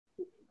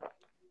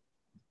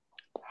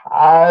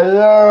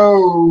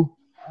Hello,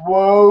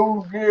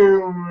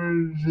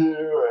 welcome to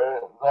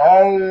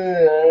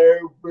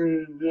another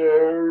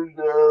episode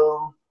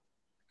of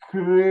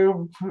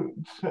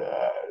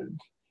Clipcast,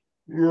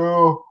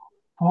 your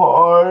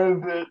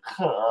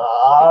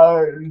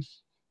podcast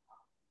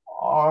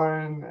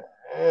on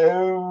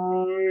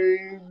everything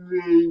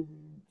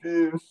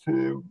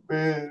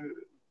disability.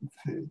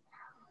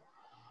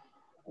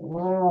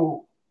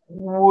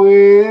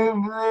 With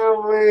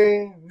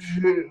me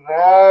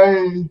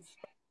tonight,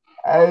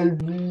 as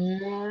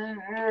usual,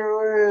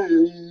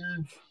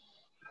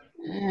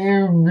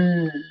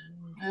 EBD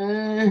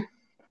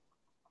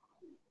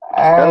Hello,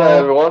 and,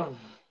 everyone.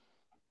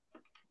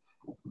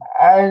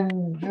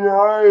 and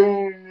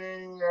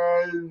joining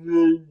us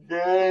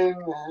again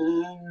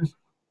is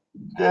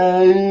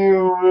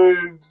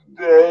David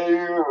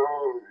David.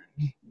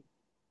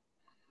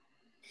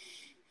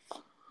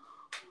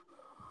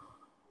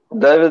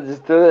 David, you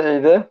still there? Are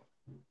you there?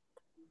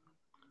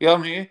 Yeah,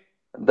 I'm here.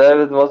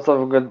 David must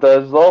have got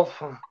dozed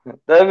off.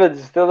 David,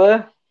 you still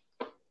there?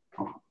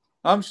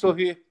 I'm still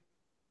here.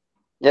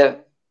 Yeah.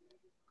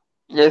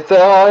 Yeah, say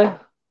hi.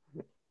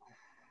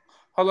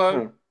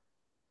 Hello.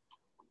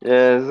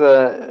 Yes,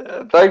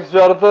 thanks,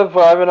 Jonathan,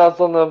 for having us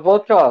on the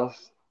podcast.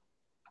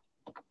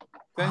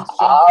 Thanks,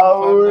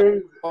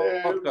 Jonathan, for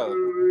having How's that podcast.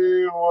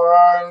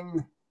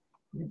 everyone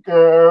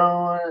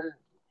going?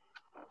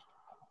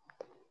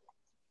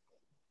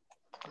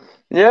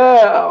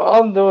 Yeah,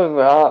 I'm doing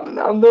well.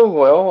 I'm doing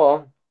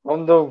well.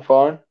 I'm doing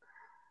fine.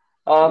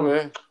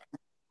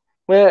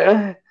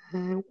 Where?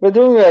 We're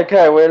doing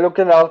okay. We're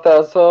looking after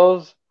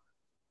ourselves.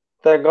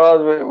 Thank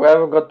God we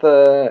haven't got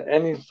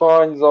any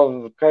signs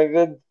of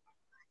COVID,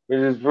 which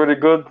is pretty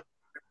good.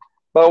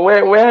 But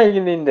we're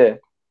hanging in there.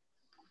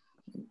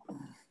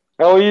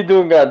 How are you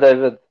doing,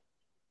 David?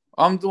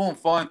 I'm doing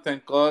fine,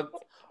 thank God.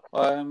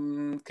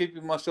 I'm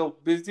keeping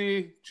myself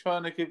busy,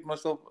 trying to keep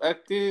myself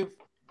active,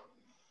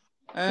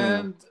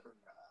 and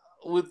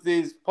with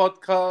these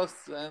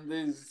podcasts and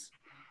these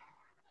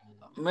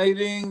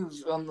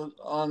meetings on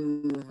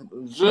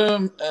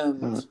Zoom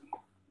and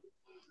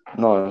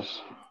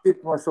Nice.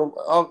 keep myself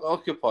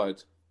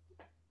occupied.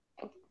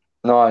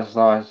 Nice.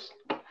 And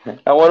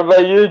what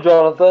about you,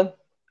 Jonathan?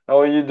 How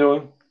are you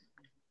doing?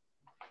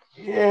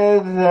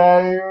 Yes,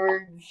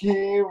 I'm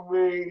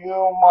keeping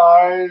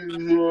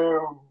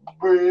myself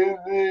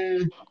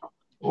busy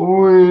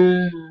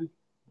with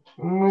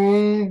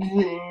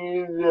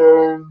meetings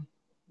and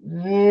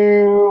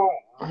new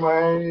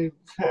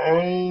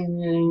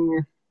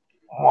maintaining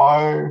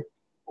my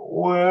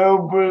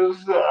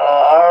website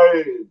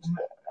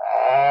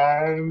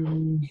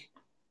and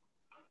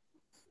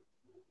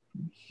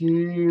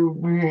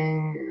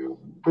keeping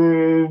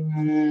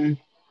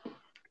busy.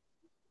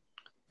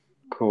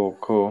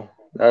 Cool.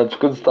 That's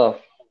good stuff.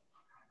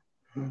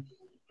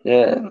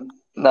 Yeah.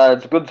 No,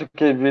 it's good to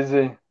keep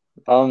busy.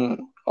 I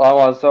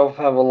myself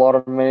have a lot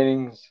of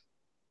meetings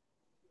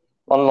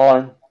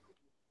online.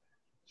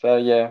 So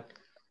yeah.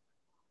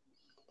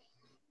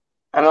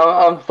 And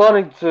I'm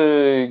starting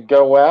to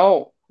go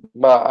out,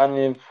 but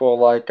only for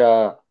like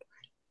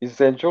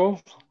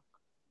essentials.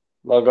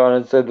 Like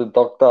going to see the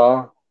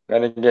doctor,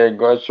 gonna get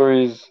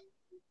groceries.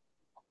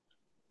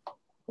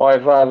 Or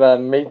if I have a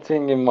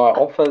meeting in my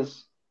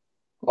office,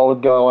 I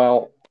would go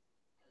out.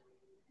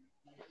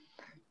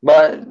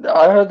 But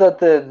I heard that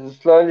they're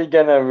slowly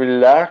gonna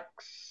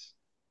relax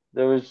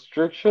the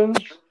restrictions.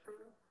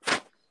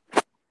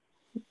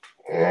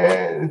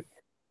 Yes.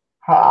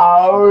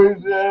 How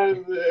does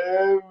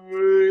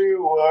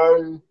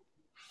everyone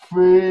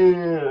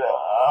feel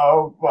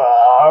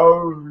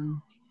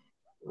about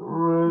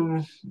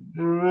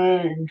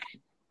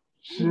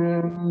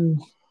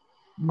restrictions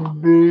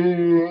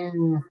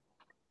being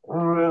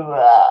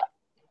relaxed?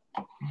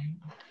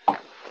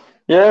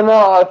 Yeah,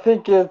 no, I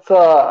think it's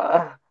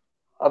I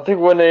think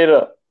we need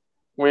it.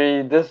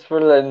 We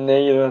desperately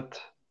need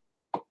it.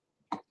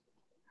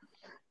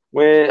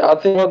 I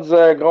think everyone's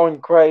going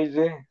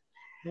crazy.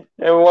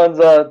 Everyone's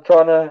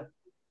trying to,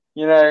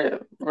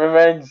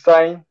 remain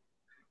sane,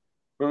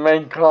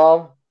 remain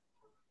calm.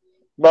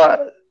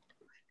 But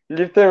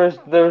lifting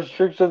the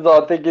restrictions,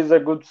 I think, is a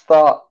good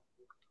start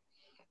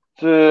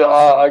to,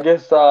 I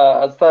guess,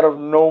 a start of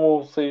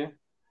normalcy.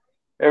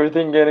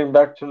 Everything getting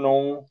back to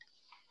normal.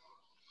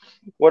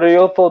 What are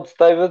your thoughts,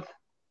 David?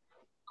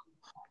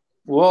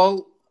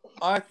 Well,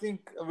 I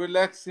think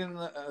relaxing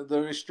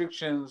the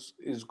restrictions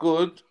is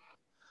good,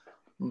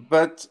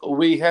 but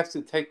we have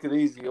to take it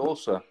easy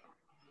also.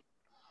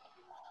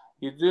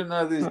 You do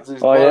know there's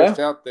Oh virus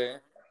yeah. out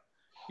there.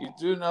 You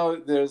do know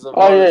there's a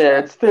Oh yeah, virus yeah.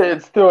 out there,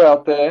 It's still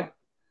out there.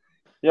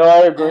 Yeah, I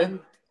agree.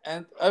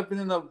 and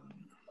opening up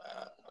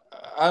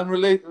and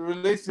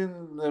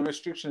releasing the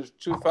restrictions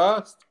too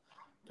fast,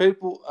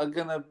 people are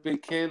gonna be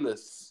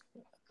careless.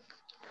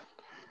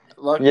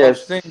 Like I've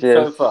seen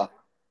Yes. so far.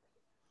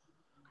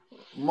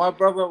 My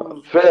brother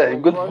Fair,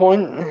 was good riding.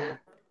 point.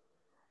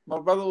 My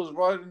brother was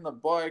riding a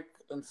bike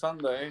on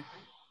Sunday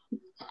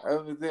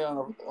over there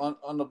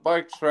on a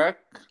bike track,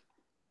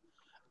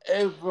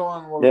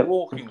 everyone was Yep.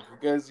 walking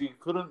because you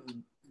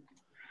couldn't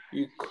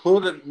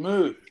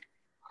move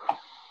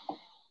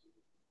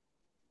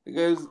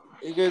because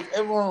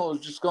everyone was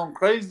just going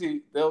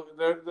crazy.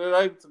 They're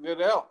able to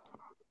get out.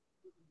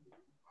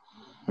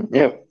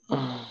 Yep.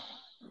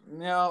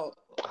 Now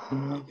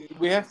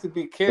we have to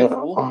be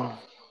careful. Yeah.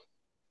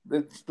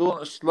 That's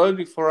doing it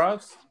slowly for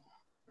us,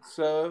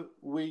 so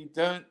we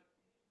don't.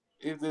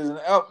 If there's an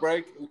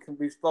outbreak, it can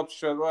be stopped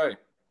straight away.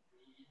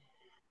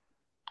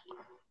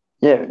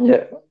 Yeah.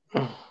 Yeah.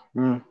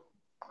 Mm.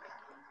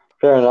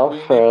 Fair enough. We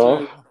Fair need enough.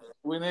 to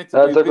we need to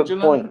be That's a good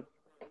vigilant point.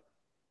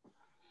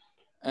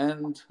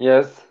 and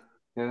Yes.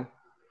 Yeah.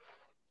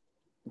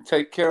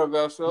 take care of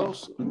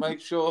ourselves. Make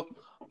sure and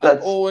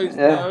That's always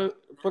yeah. know,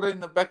 put it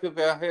in the back of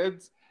our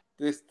heads.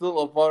 There's still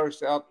a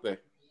virus out there.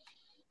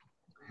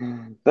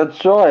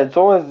 That's right. It's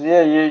always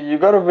yeah. You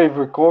got to be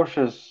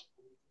precautious.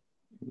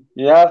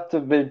 You have to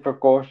be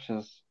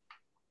precautious.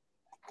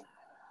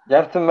 You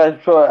have to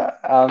make sure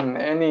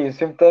any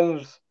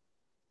symptoms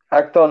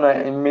act on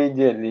it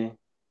immediately.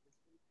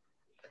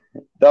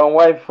 Don't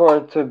wait for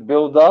it to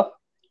build up.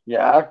 You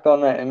act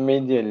on it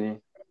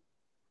immediately.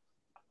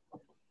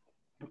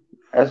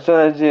 As soon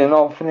as you're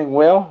not feeling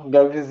well,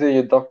 go visit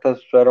your doctor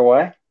straight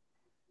away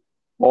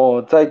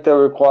or take the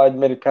required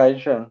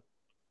medication.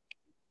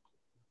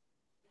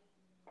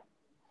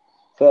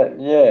 So,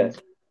 yeah.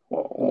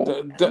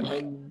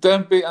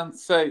 Don't be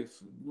unsafe.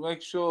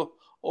 Make sure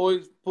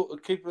always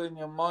keep it in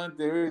your mind.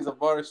 There is a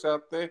virus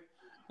out there,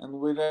 and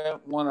we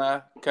don't want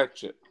to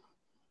catch it.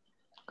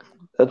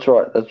 That's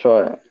right. That's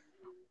right.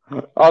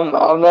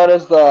 I've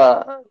noticed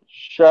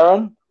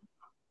Sharon.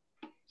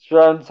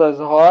 Sharon says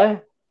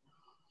hi.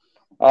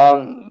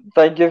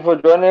 Thank you for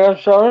joining us,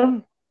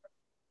 Sharon.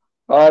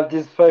 I hope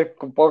this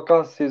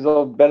podcast is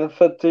of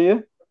benefit to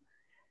you.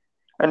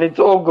 And it's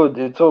all good.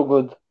 It's all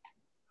good.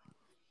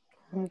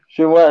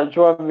 She won't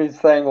be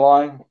staying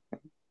lying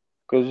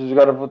because she's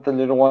got to put the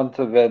little one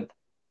to bed.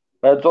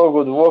 But it's all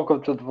good.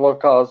 Welcome to the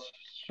podcast,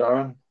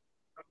 Sharon.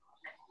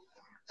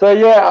 So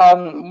yeah,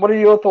 what are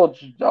your thoughts,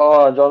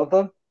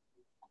 Jonathan?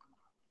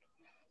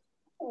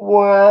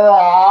 Well,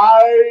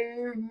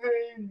 I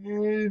think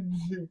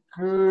it's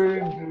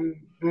good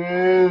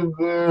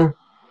that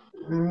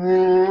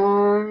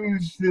there's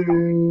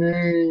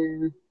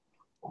listening,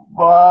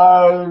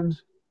 but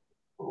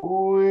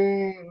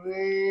we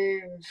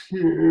need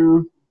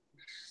to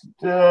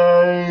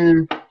stay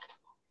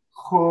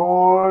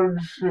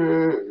cautious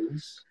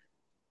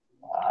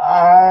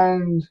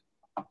and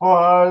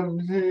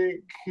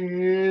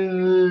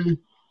particularly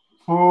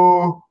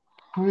for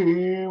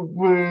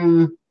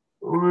people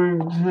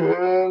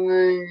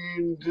returning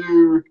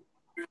into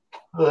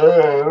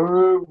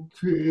therapies.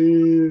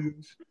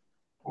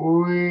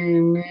 We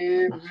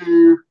need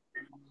to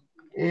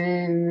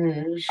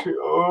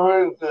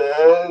ensure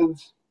that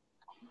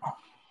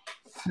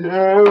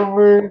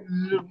service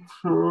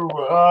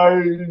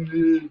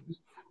provided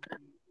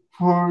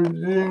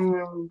putting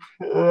in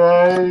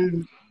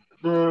place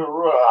the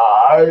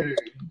right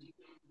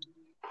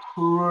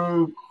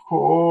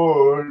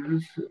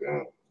precautions.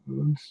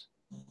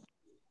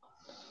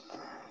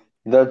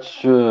 That's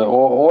true.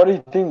 What do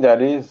you think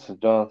that is,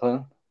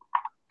 Jonathan?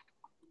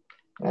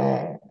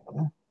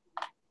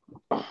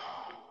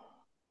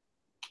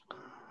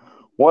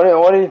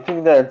 What do you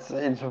think that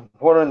it's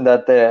important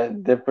that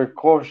they're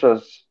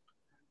precautious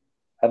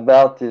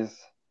about this?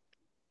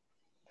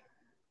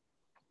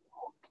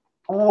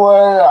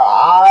 Well,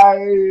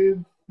 I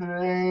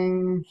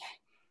think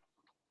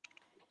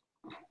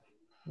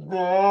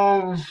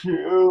there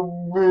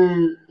should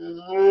be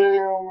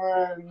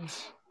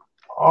limits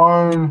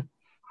on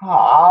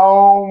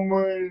how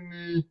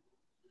many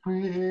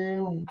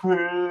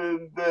people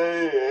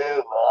they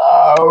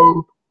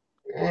allow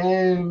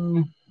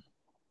in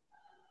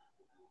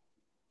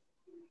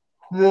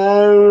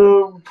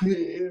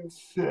therapy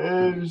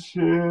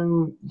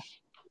sessions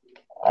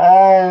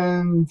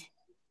and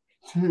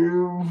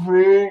to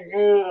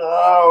figure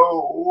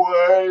out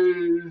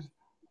ways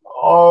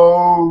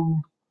of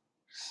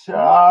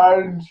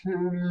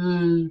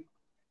certainly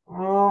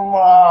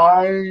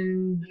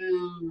reminding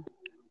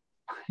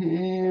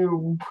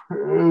people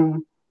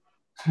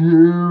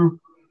to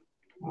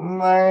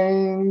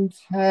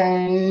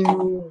maintain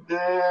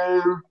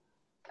their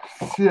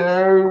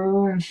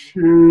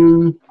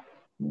social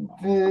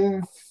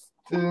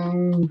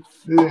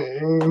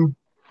distancing.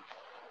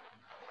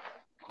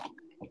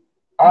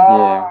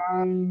 Yeah.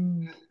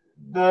 And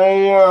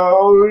they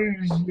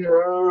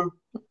also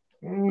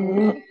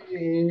need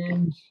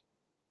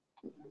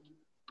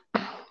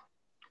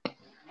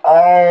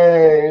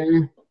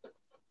a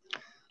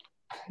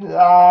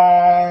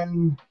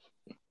plan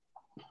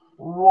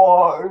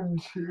what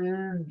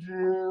to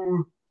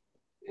do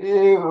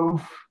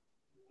if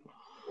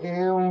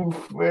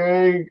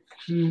infection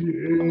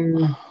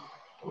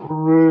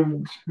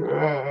returns.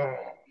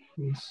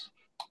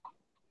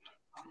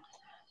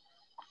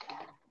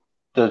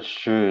 That's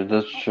true.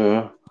 That's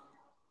true.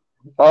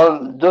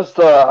 Just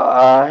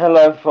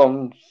hello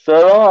from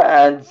Sarah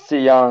and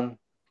Sian.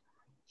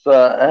 So,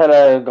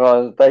 hello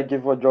guys, thank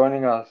you for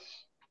joining us.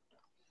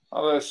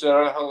 Hello,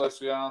 Sarah. Hello,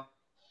 Sian.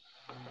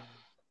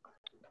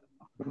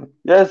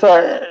 Yeah, so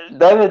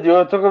David, you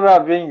were talking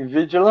about being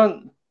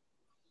vigilant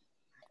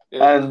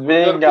Yeah, and we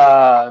got to being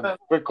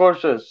be.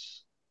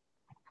 precautious.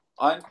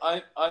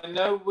 I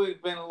know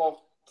we've been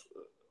locked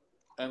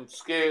and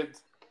scared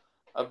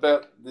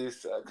about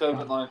this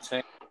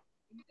COVID-19.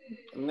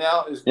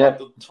 Now is not Yep,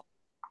 the time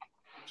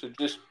to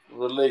just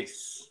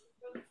release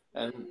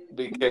and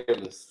be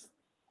careless,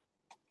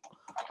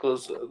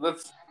 because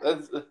that's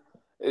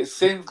it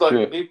seems like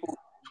true. people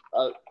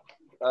are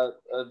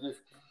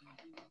just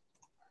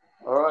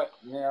all right.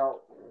 Now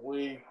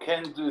we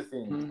can do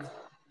things.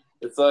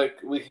 It's like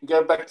we can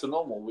go back to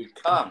normal. We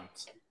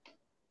can't.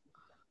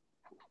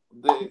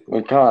 The,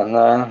 We can't,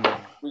 no.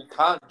 we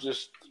can't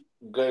just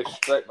go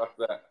straight like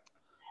that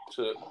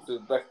to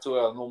back to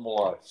our normal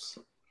lives.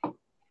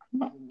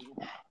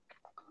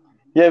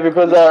 Yeah,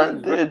 because This thing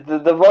is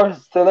the virus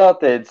is still out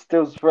there. It's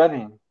still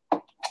spreading,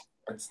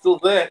 it's still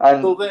there,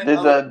 still and there in there's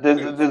other a there's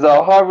countries. there's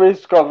a high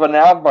risk of an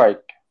outbreak.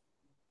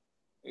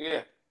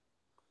 Yeah,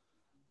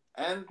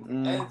 and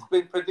Mm. it's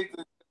been predicted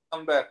to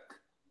come back.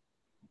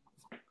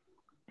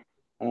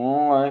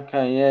 Oh,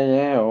 okay,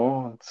 yeah.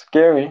 Oh, it's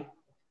scary,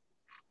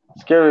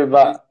 It,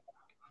 but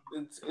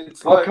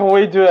it's what like can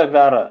we do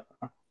about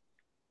it?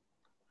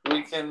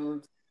 we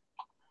can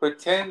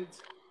pretend,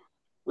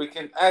 we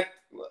can act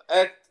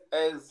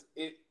as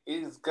it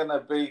is gonna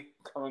be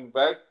coming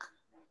back,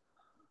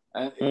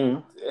 and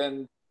Mm.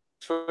 and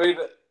treat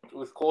it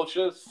with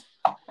cautious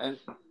and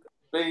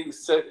be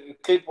so,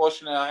 keep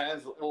washing our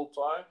hands all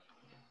the time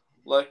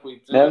like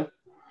we do, Yep,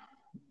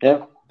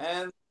 yep,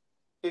 and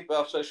keep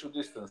our social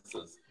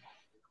distances.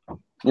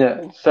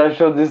 yeah.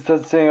 Social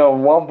distancing of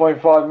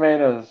 1.5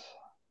 meters.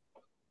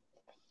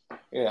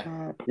 Yeah,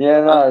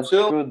 Yeah, no, it's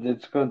until good.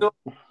 It's good.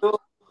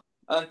 until,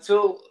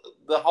 until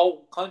the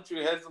whole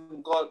country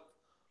hasn't got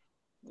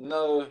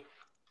no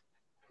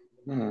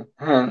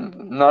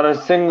Not a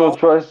single no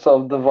trace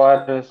of the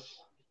virus.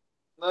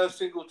 no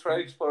single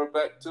trace for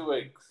about 2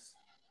 weeks.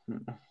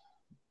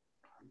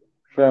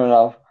 Fair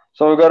enough.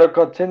 So we got to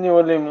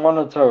continually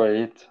monitor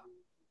it.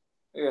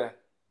 Yeah,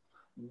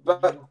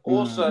 but Mm.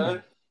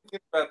 also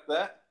think about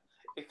that.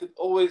 It could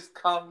always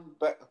come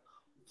back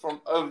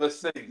from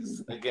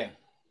overseas again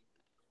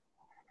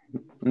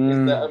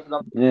if they Mm. open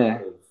up the Yeah,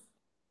 borders.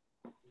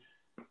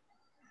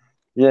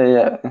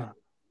 yeah.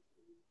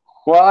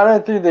 Well, I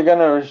don't think they're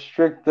gonna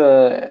restrict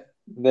the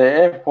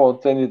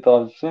airports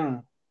anytime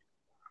soon.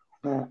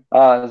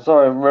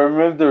 Sorry,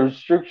 remove the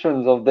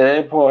restrictions of the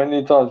airport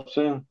anytime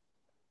soon.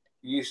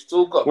 You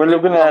still got We're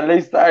people looking at coming.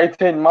 least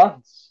 18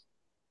 months.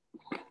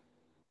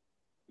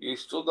 You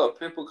still got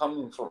people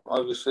coming from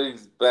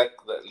overseas back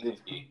that live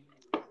here.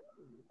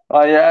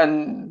 Oh yeah,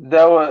 and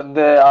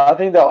I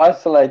think they'll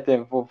isolate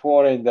them for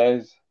 14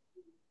 days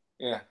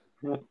Yeah,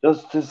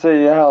 just to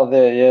see how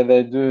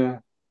they do.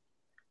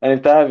 And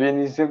if they have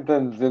any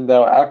symptoms, then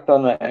they'll act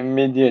on it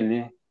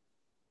immediately.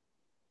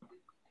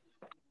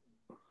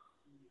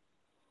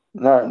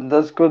 No,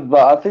 that's good,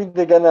 but I think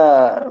they're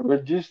gonna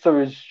reduce the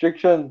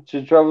restriction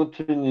to travel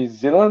to New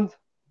Zealand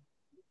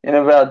in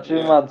about two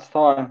yeah. months'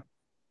 time.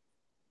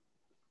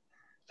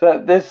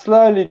 So they're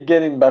slowly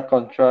getting back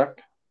on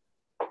track.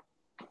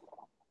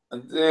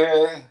 And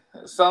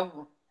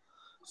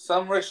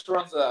some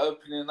restaurants are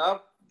opening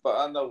up, but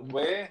I don't know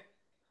where,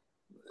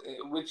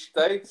 which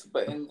states.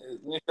 But in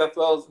New South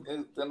Wales,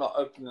 they're not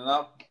opening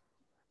up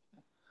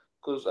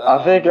because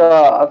I think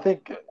our,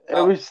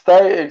 every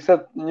state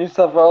except New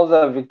South Wales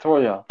and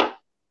Victoria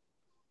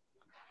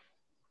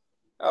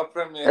our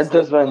premier and said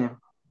no. Tasmania.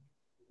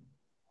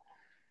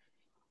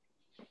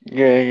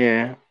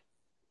 Yeah.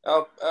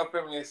 Our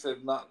premier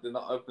said no. They're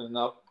not opening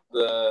up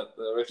the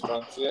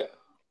restaurants yet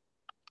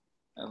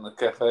and the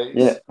Yeah,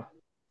 cafes.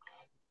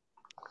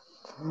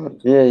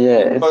 yeah.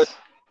 He probably, It's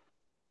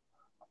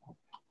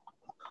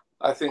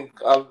I think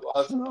I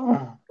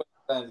so,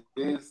 understand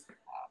it is,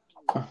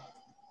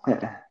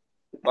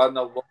 but I don't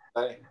know what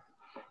day.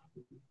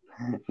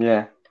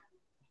 yeah.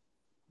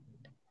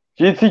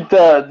 Do you think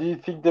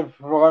the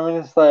Prime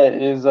Minister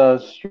is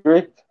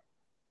strict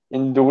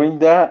in doing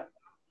that?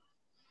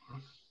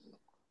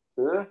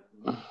 Yeah.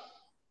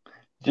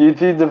 Do you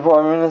think the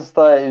Prime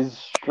Minister is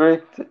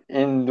strict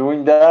in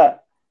doing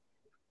that?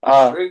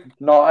 Strict.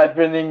 Not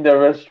opening the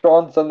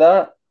restaurants and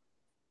that?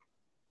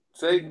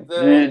 See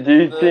Do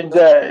you think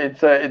that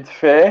it's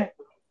fair?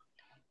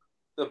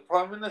 the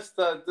prime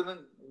minister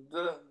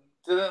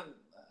didn't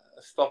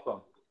stop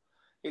him.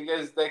 He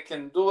goes, they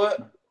can do it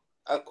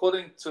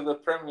according to the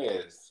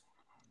premiers.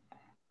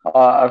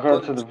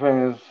 According to According the to, Prime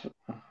Minister.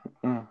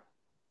 Mm.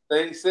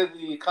 they said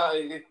you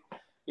can't.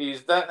 He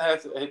don't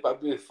have to.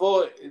 But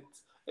before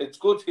it's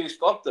good he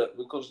stopped it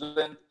because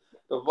then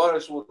the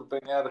virus would have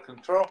been out of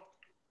control.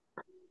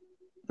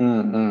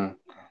 Mm.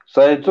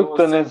 So he You took would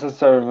the see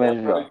necessary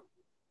measure.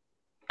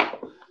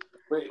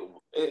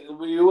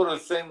 we would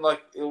have seen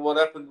like what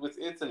happened with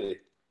Italy.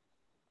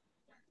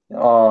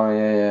 Oh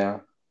yeah.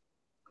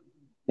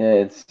 Yeah,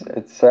 it's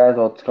sad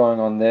what's going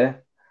on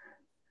there.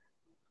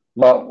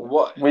 but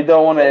What? we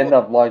don't want to end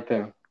up like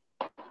them.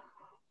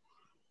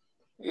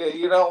 Yeah,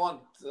 you don't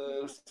want.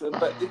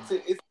 But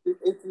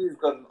Italy's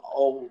got an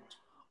old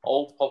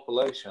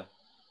population.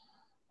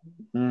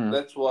 Mm.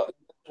 That's why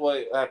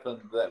it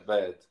happened that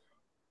bad.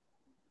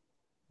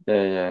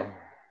 Yeah, yeah.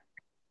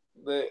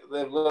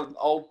 They've got an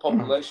old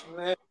population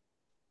there,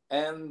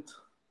 and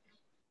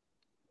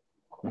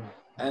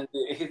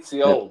it hits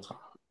the Yeah, old.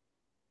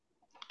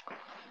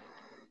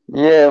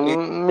 yeah,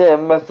 It, yeah.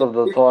 Most of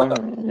the it's the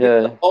time,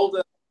 it's the yeah, old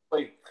and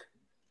weak.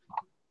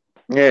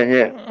 yeah,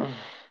 yeah.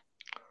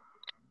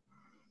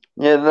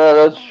 Yeah, no,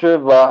 that's true,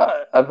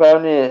 but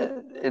apparently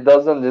it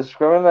doesn't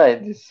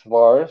discriminate, this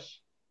virus.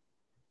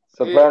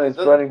 So Yeah, apparently it it's doesn't.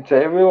 spreading to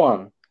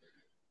everyone.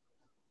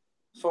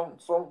 From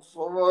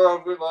what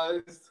I've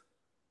realized,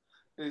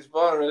 this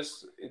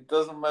virus, it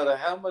doesn't matter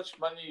how much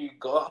money you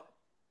got,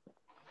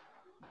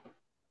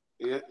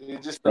 you're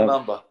just a Yep.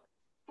 number.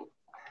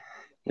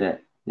 Yeah,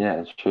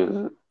 yeah, it's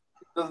true.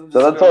 It doesn't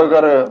So that's why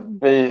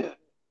discriminate.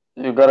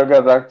 you gotta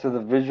go back to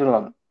the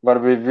vigilant. Gotta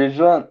be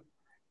vigilant,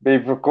 be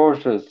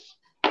precautious,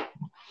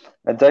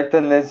 and take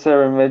the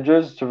necessary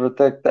measures to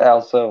protect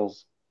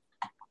ourselves.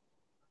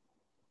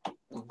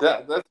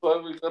 That's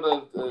why we got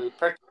to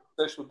practice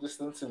social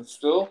distancing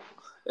still,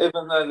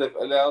 even though they've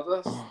allowed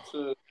us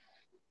to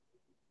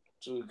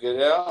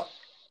get out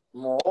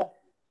more,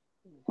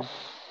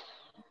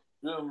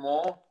 do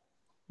more.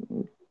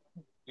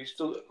 You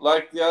still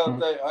like the other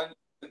day. I need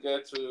to go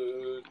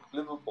to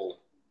Liverpool.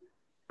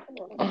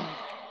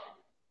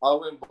 I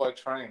went by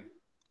train,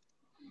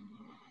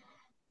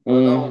 but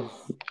Mm,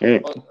 yeah,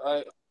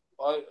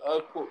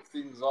 I put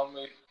things on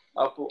me.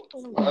 I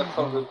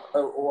covered.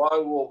 I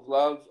wore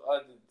gloves. I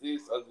did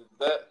this. I did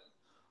that.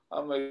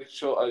 I made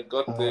sure I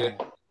got there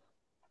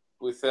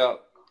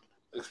without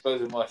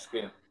exposing my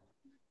skin.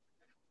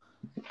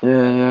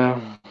 yeah,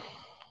 yeah.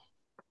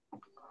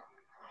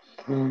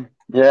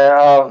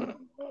 Yeah,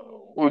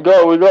 we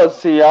got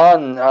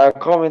Sian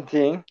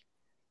commenting.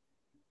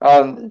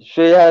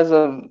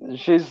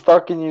 She's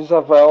stuck in New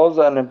South Wales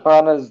and her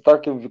partner is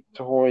stuck in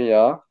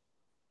Victoria.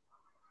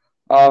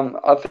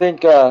 I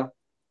think they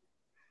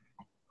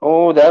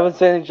haven't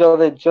seen each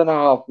other in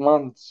 2.5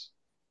 months.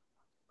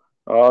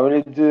 I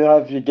really do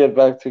hope you get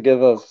back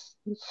together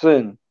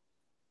soon.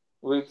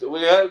 We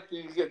hope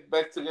you get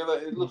back together.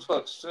 It looks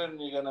like soon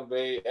you're going to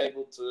be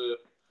able to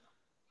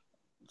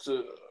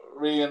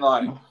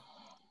reunite.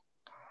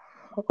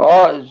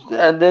 Oh,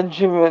 and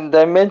then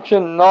they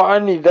mentioned not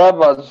only that,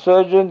 but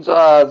surgeons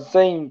are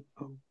seeing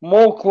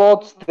more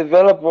clots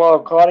develop while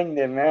cutting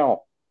them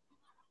out.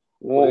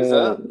 What is Whoa,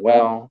 that?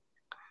 wow.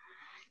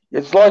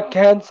 It's like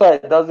cancer,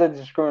 it doesn't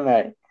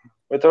discriminate.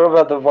 We talk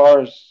about the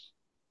virus.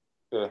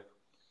 Yeah.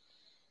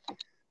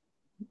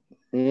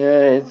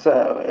 Yeah, it's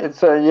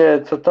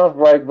a tough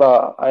break,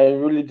 but I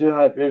really do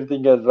hope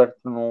everything goes back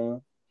to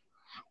normal.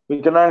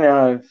 We can only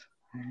hope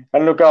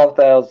and look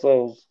after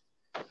ourselves.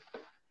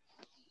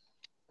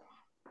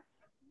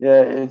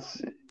 Yeah,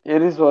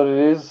 it is what it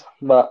is,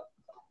 but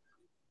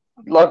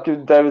like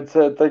David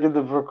said, taking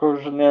the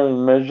precautionary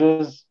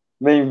measures,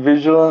 being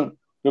vigilant,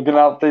 looking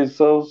after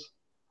yourselves,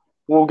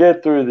 we'll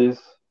get through this.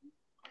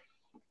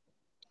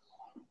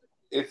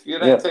 If you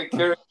don't Yeah, take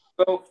care of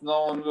yourself,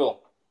 no one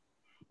will.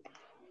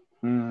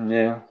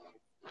 yeah.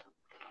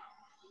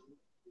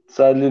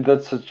 Sadly,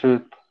 that's the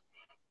truth.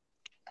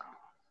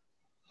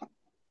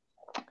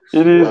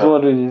 It is So,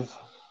 what it is.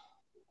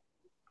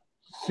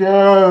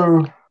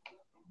 so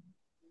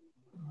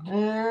do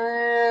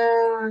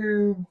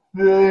you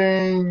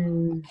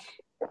think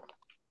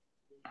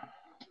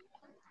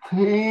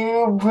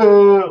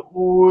people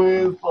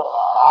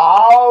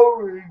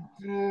without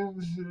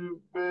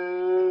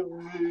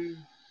disabilities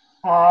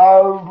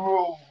have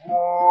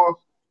more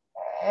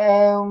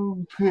empathy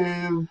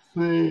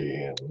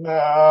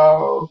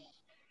now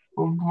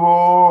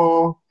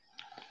for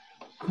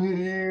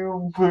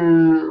people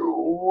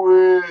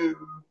with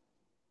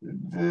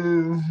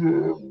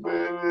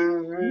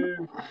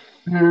disabilities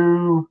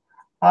who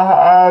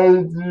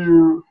had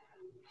to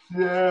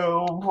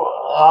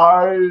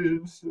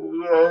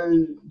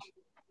self-isolate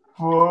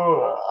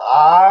for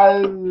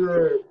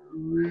either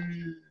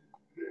reasons?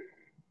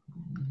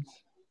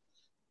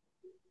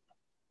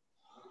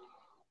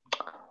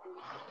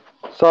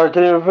 Sorry,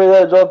 can you repeat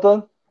that,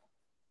 Jonathan?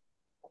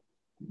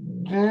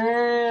 Do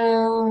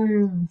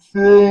you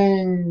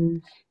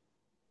think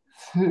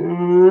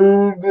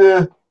through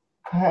the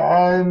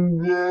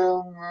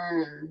pandemic,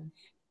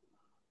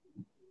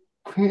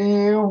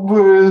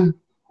 people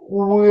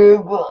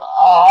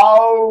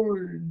without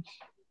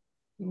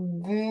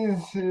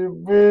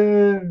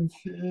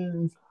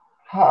disabilities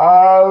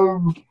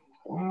have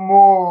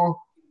more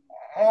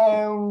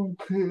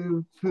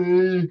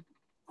empathy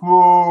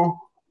for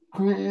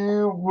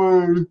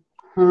people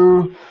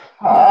who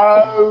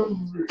have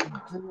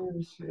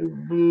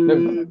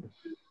disabilities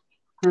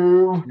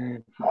who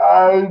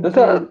had That's to a,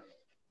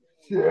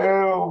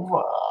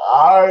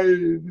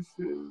 self-isolate?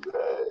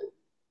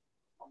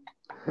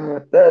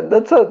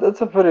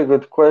 that's a pretty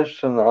good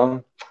question.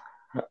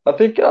 I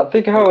think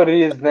how it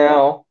is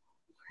now.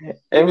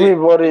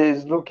 everybody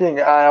is looking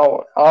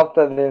out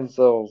after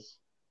themselves.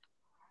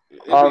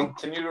 Ibby,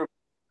 can you repeat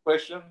the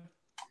question?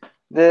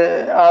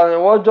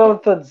 What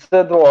Jonathan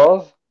said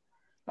was,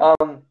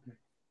 do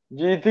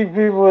you think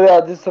people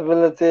without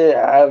disability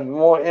have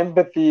more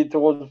empathy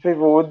towards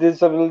people with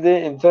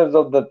disability in terms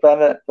of the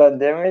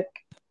pandemic?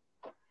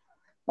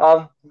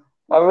 I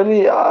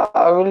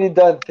really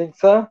don't think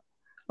so.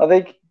 I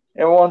think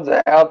everyone's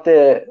out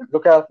there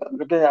looking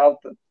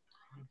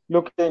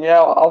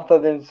out after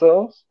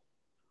themselves.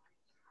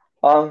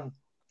 We're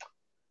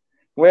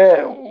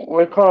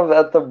kind of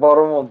at the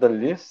bottom of the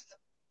list,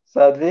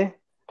 sadly.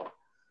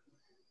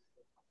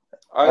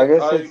 I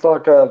guess it's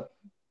like a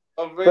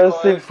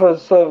first thing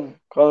first serve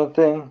kind of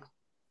thing.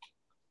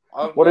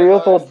 What are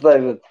your thoughts,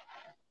 David?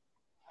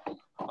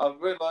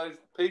 I've realized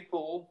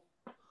people,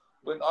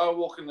 when I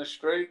walk in the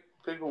street,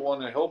 people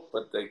want to help,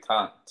 but they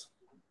can't.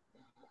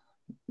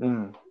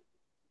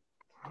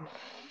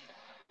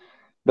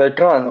 They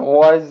can't.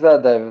 Why is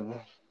that, David?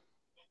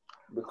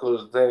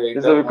 Because they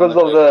is it because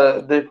of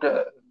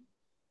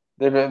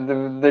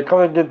they're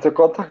coming into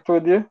contact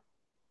with you?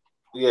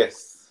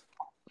 Yes.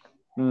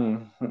 They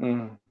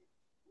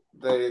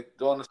don't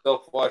want to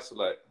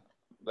self-isolate.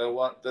 They don't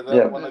want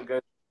to go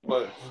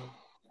close.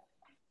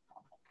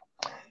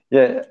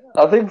 Yeah,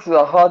 I think it's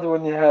hard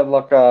when you have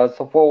like a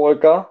support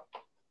worker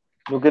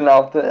looking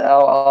after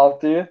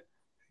you,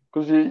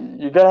 because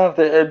you're gonna have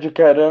to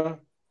educate them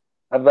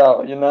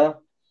about being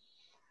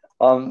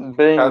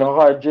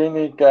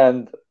hygienic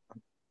and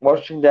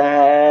washing their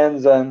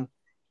hands and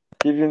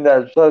keeping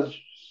that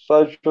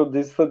social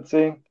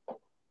distancing.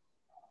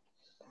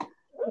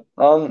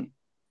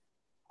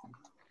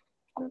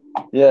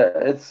 Yeah,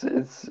 it's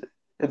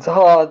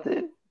hard.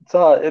 It's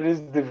hard. It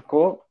is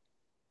difficult.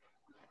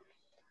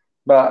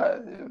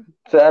 But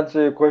to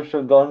answer your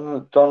question,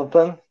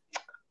 Jonathan,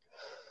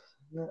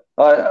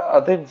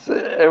 I think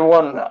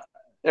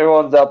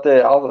everyone's out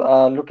there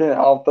looking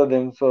after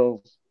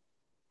themselves.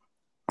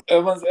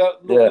 Everyone's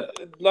out looking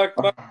like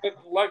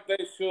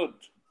they should,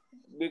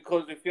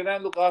 because if you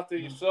don't look after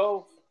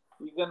yourself,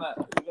 you're gonna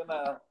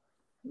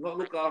not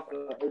look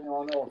after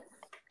anyone else.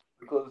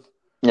 Because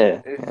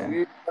if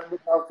you don't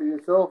look after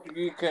yourself,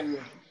 you can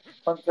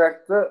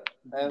contract it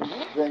and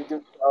then give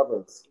it to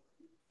others.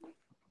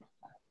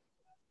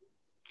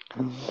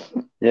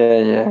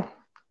 Yeah.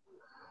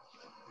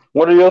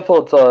 What are your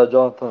thoughts,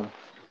 Jonathan?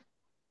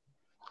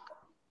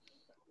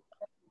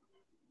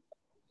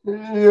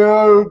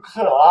 Look,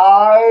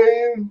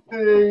 I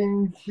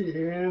think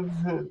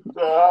it's a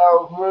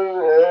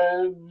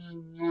double-edged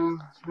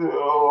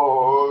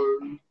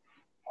sword.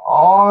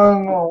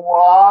 On the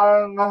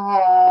one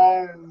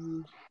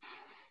hand,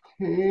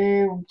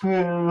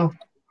 people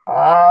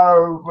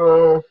have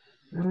a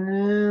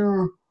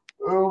new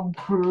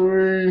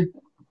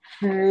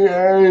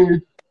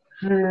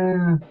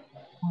appreciation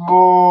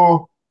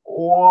for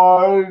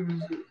what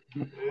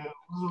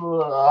it's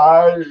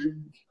like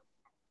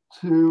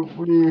to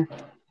be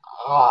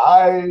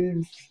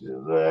isolated,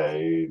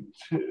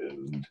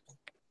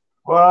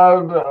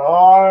 but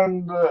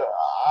on the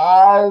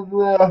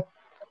other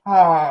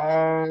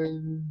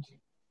hand,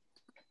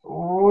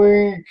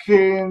 we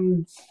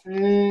can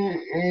see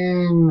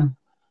in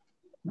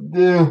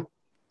the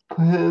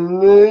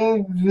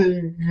political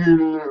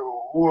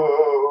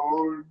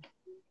world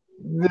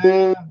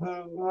there's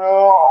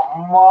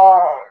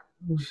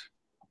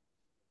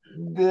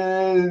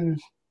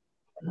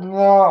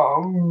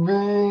not been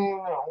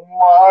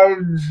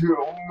much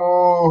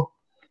more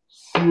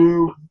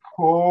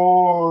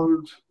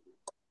support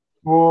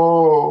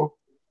for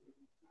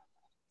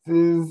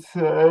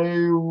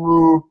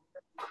disabled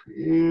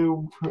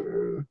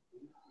people.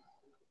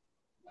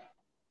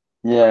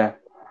 Yeah,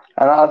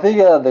 and I think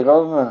the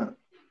government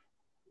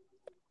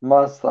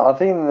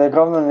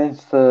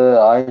needs to,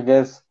 I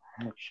guess,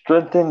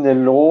 strengthen the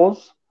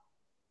laws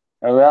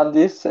around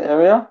this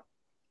area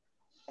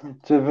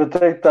to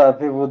protect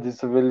people with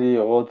disability,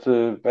 or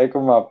to make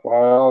them a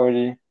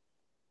priority.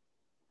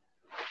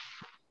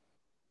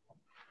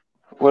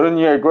 Wouldn't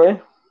you agree?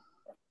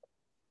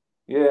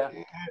 Yeah.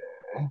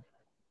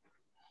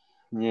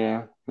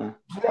 I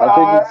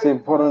think it's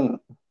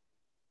important.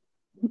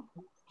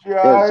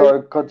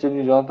 Sorry,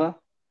 continue, Jonathan.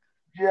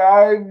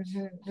 Judge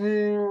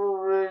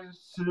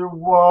respond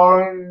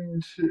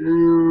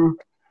to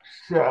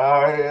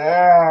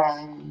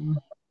Cheyenne.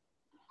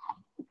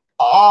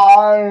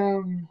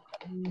 I'm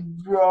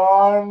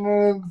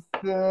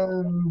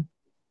Jonathan.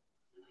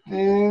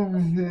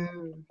 This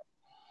is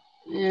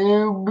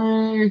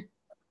Ibby,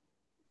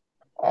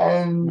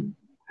 and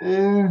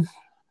this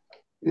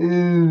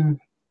is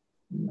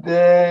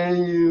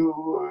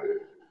David.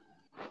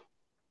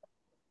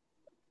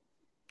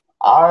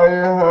 I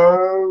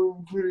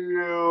hope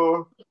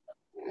you're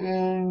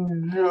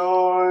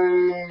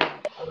enjoying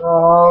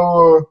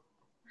our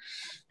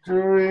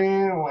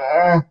stream.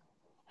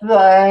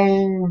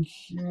 Thank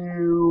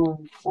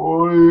you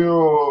for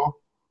your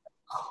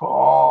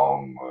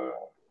comments.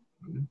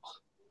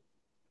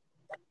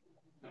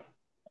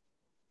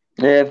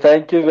 Yeah,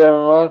 thank you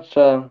very much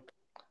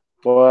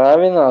for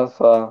having us.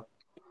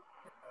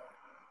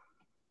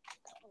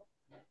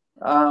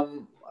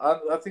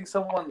 I think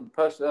someone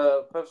posted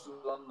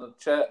on the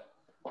chat.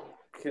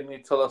 Can you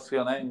tell us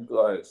your name,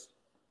 guys?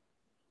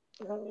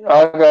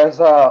 Okay,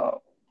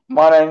 so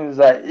my name is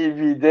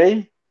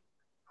EVD.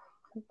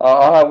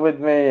 I have with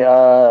me,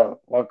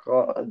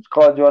 it's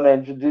called, you want to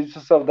introduce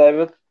yourself,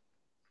 David?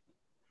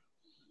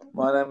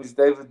 My name is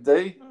David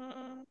D.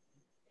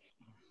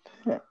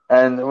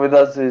 And with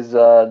us is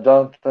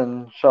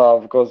Jonathan Shaw,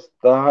 of course,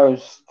 the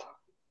host.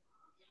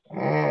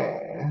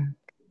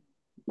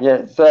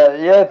 Yeah, so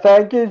yeah,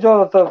 thank you,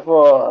 Jonathan,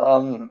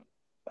 for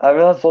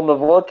having us on the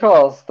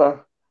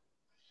podcast.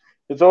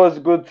 It's always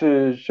good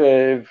to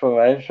share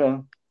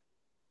information.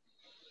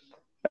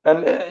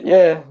 And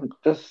yeah,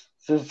 just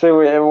to see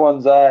where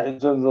everyone's at in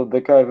terms of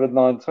the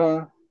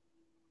COVID-19.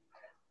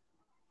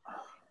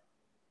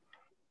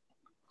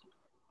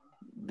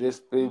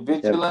 Just be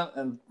vigilant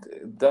and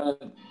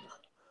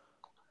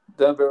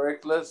don't be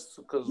reckless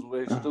because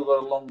we've still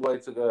got a long way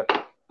to go.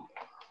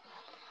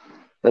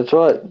 That's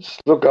right.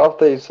 Just look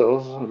after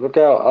yourselves. Look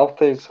out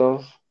after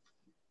yourselves.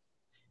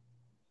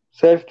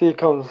 Safety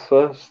comes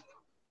first.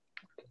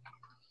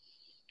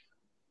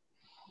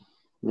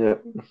 Yeah.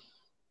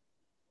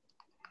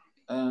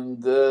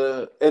 And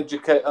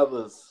educate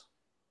others.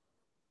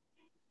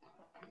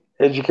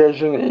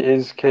 Education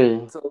is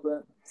key.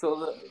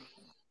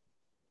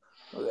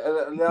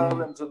 Allow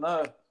them to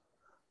know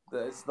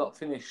that it's not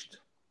finished.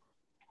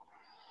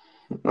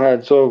 No,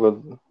 it's all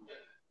good.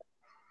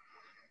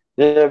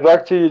 Yeah,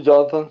 back to you,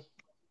 Jonathan.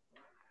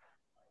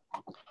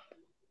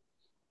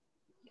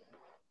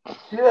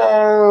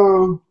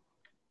 So,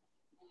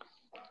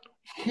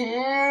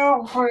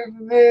 you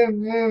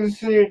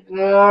predicted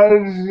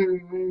guys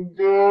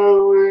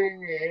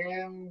going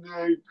in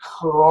the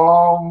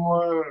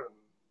comments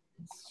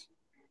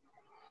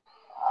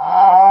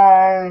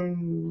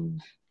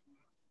and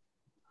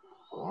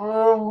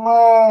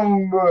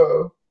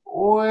remember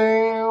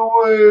we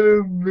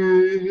will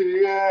be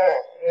here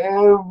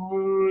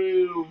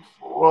every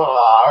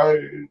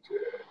Friday.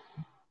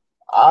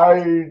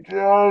 I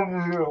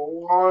just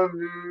want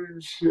to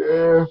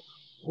share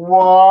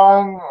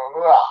one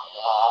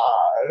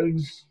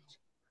last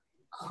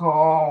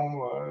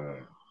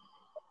comment.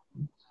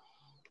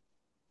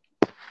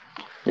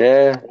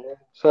 Yeah.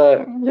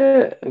 So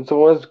yeah, it's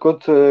always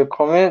good to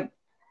comment.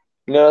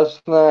 Let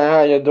us know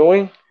how you're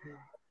doing.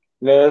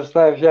 Let us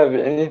know if you have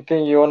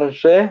anything you want to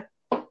share.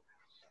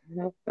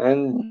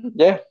 And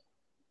yeah,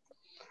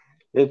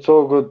 it's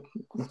all good.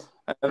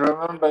 And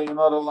remember, you're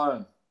not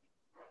alone.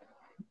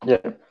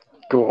 Yeah,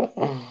 cool.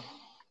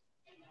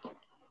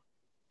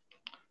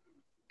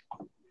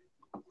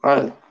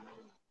 Alright.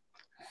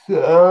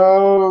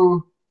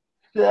 So,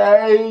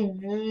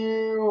 thank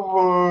you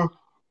for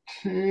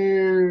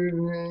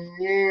tuning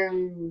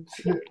in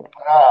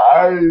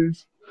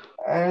tonight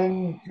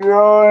and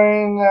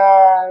join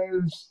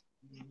us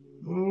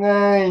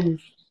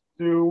next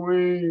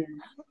week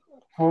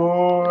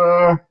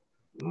for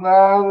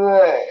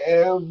another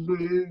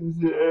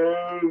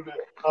episode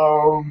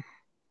of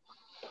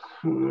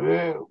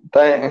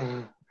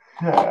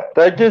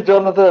Thank you,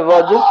 Jonathan.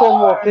 But just one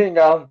more thing.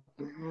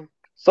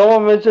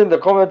 Someone mentioned in the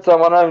comments that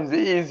my name is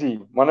Easy.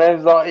 My name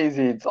is not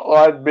Easy. It's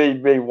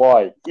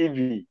IBBY.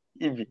 Evie.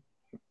 Evie.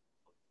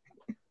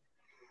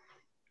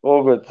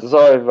 All good.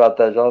 Sorry about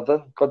that,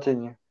 Jonathan.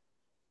 Continue.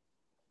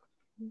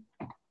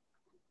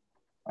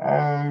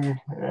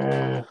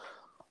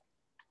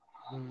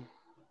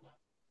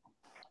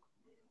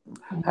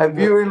 Have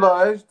you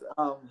realized,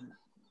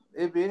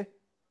 Ibby,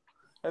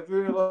 have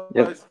you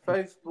realized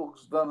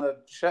Facebook's done a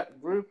chat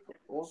group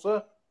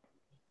also?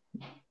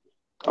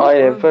 Oh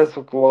yeah,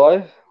 Facebook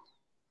Live.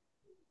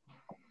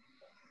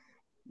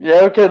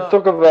 Yeah, okay,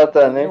 talk about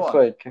that next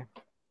week.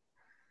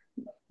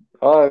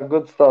 Oh,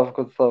 good stuff,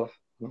 good stuff.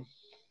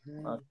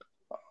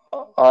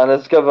 Alright,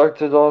 let's go back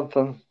to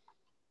Jonathan.